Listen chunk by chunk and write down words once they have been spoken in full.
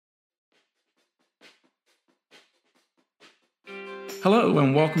Hello,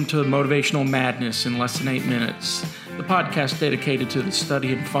 and welcome to Motivational Madness in Less Than 8 Minutes, the podcast dedicated to the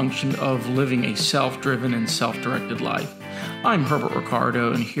study and function of living a self-driven and self-directed life. I'm Herbert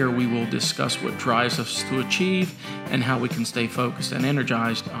Ricardo, and here we will discuss what drives us to achieve and how we can stay focused and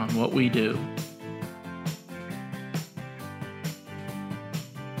energized on what we do.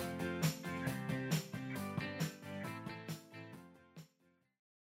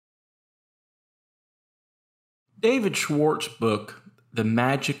 David Schwartz's book, The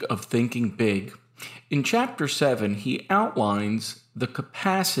Magic of Thinking Big. In Chapter 7, he outlines the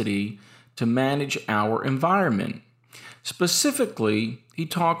capacity to manage our environment. Specifically, he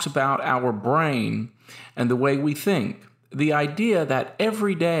talks about our brain and the way we think. The idea that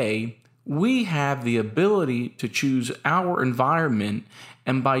every day we have the ability to choose our environment,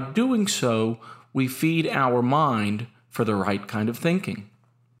 and by doing so, we feed our mind for the right kind of thinking.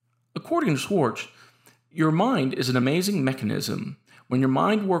 According to Schwartz, your mind is an amazing mechanism. When your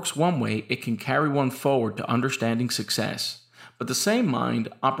mind works one way, it can carry one forward to understanding success. But the same mind,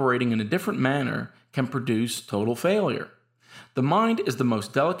 operating in a different manner, can produce total failure. The mind is the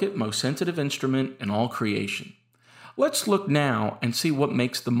most delicate, most sensitive instrument in all creation. Let's look now and see what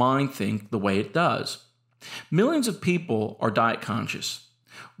makes the mind think the way it does. Millions of people are diet conscious.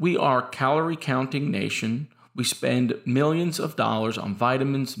 We are a calorie-counting nation. We spend millions of dollars on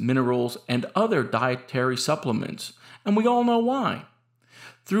vitamins, minerals, and other dietary supplements, and we all know why.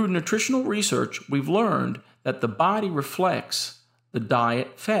 Through nutritional research, we've learned that the body reflects the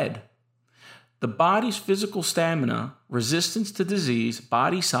diet fed. The body's physical stamina, resistance to disease,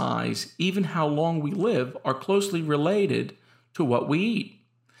 body size, even how long we live are closely related to what we eat.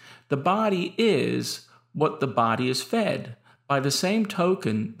 The body is what the body is fed. By the same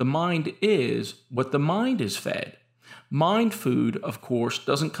token, the mind is what the mind is fed. Mind food, of course,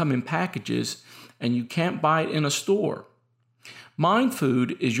 doesn't come in packages, and you can't buy it in a store. Mind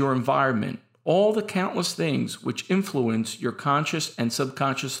food is your environment, all the countless things which influence your conscious and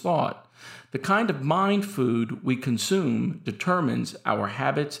subconscious thought. The kind of mind food we consume determines our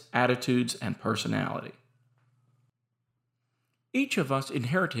habits, attitudes, and personality. Each of us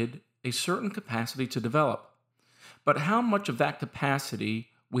inherited a certain capacity to develop. But how much of that capacity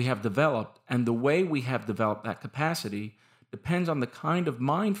we have developed and the way we have developed that capacity depends on the kind of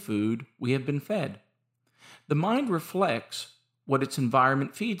mind food we have been fed. The mind reflects what its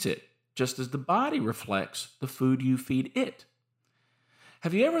environment feeds it, just as the body reflects the food you feed it.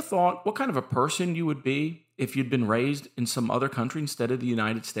 Have you ever thought what kind of a person you would be if you'd been raised in some other country instead of the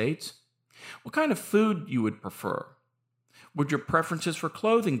United States? What kind of food you would prefer? Would your preferences for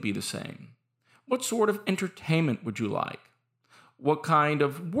clothing be the same? What sort of entertainment would you like? What kind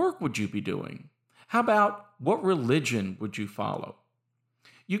of work would you be doing? How about what religion would you follow?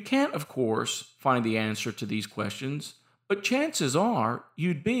 You can't, of course, find the answer to these questions, but chances are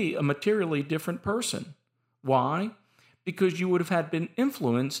you'd be a materially different person. Why? Because you would have been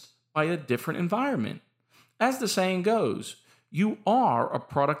influenced by a different environment. As the saying goes, you are a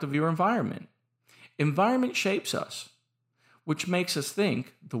product of your environment. Environment shapes us, which makes us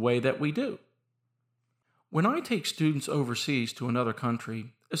think the way that we do. When I take students overseas to another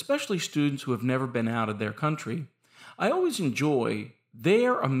country, especially students who have never been out of their country, I always enjoy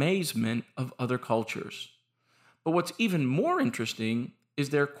their amazement of other cultures. But what's even more interesting is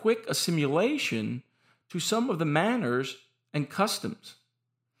their quick assimilation to some of the manners and customs.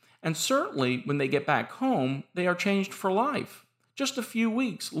 And certainly when they get back home, they are changed for life. Just a few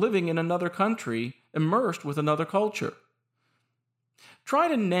weeks living in another country, immersed with another culture. Try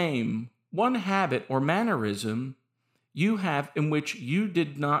to name one habit or mannerism you have in which you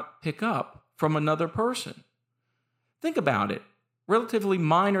did not pick up from another person. Think about it. Relatively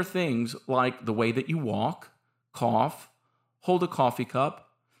minor things like the way that you walk, cough, hold a coffee cup,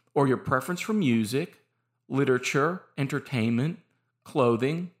 or your preference for music, literature, entertainment,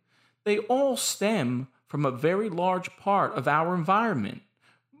 clothing, they all stem from a very large part of our environment.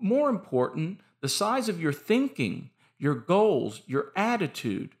 More important, the size of your thinking, your goals, your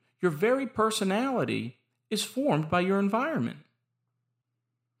attitude, your very personality is formed by your environment.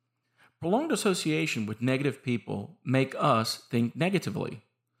 Prolonged association with negative people make us think negatively.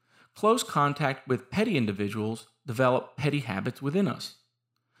 Close contact with petty individuals develop petty habits within us.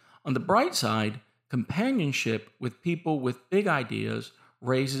 On the bright side, companionship with people with big ideas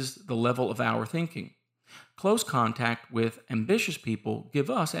raises the level of our thinking. Close contact with ambitious people give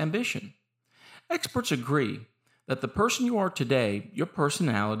us ambition. Experts agree that the person you are today, your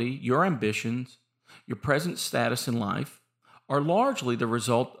personality, your ambitions, your present status in life, are largely the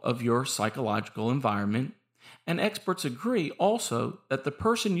result of your psychological environment, and experts agree also that the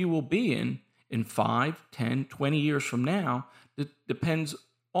person you will be in 5, 10, 20 years from now depends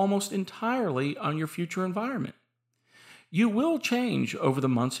almost entirely on your future environment. You will change over the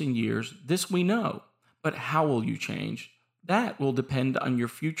months and years, this we know, but how will you change? That will depend on your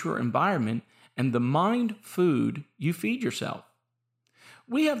future environment and the mind food you feed yourself.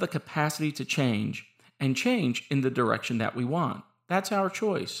 We have the capacity to change and change in the direction that we want. That's our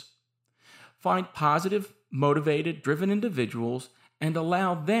choice. Find positive, motivated, driven individuals and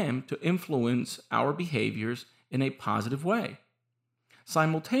allow them to influence our behaviors in a positive way.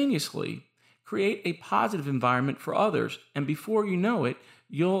 Simultaneously, create a positive environment for others, and before you know it,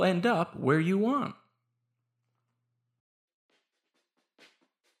 you'll end up where you want.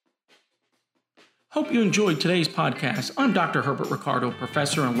 Hope you enjoyed today's podcast. I'm Dr. Herbert Ricardo,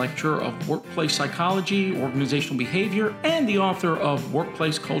 professor and lecturer of workplace psychology, organizational behavior, and the author of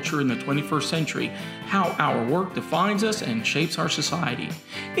Workplace Culture in the 21st Century: How Our Work Defines Us and Shapes Our Society.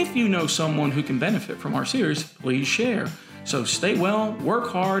 If you know someone who can benefit from our series, please share. So stay well, work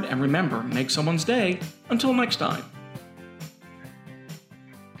hard, and remember, make someone's day. Until next time.